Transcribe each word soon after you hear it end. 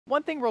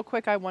One thing real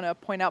quick I want to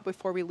point out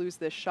before we lose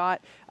this shot,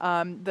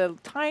 the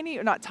tiny,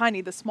 or not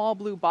tiny, the small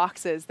blue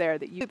boxes there,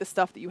 the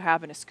stuff that you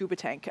have in a scuba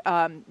tank.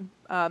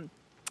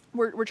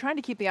 We're trying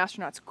to keep the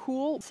astronauts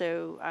cool.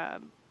 So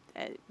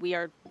we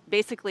are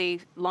basically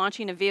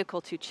launching a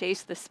vehicle to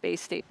chase the space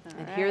station.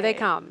 And here they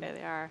come. There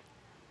they are.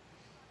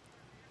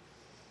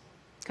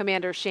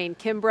 Commander Shane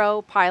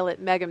Kimbrough, pilot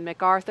Megan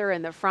MacArthur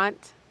in the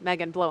front,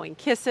 Megan blowing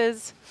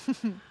kisses.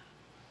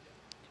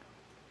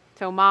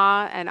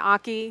 Thomas and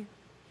Aki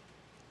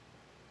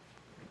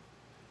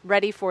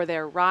ready for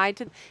their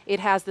ride. It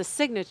has the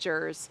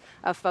signatures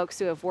of folks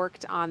who have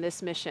worked on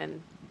this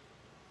mission.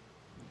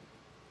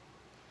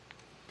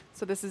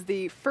 So this is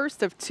the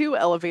first of 2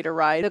 elevator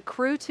rides. The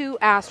Crew-2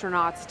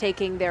 astronauts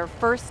taking their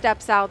first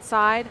steps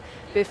outside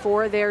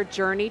before their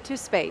journey to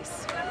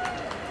space.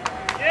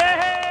 Yay!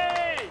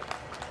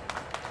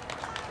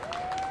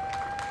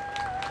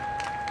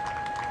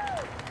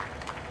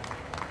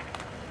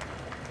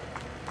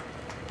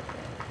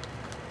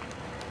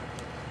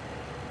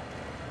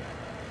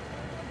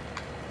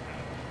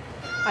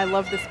 I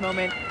love this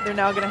moment. They're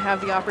now going to have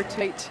the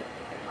opportunity.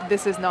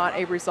 This is not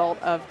a result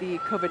of the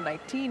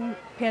COVID-19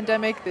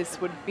 pandemic.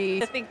 This would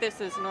be... I think this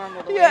is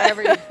normal to yeah.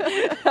 wherever you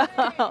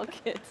all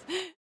kids.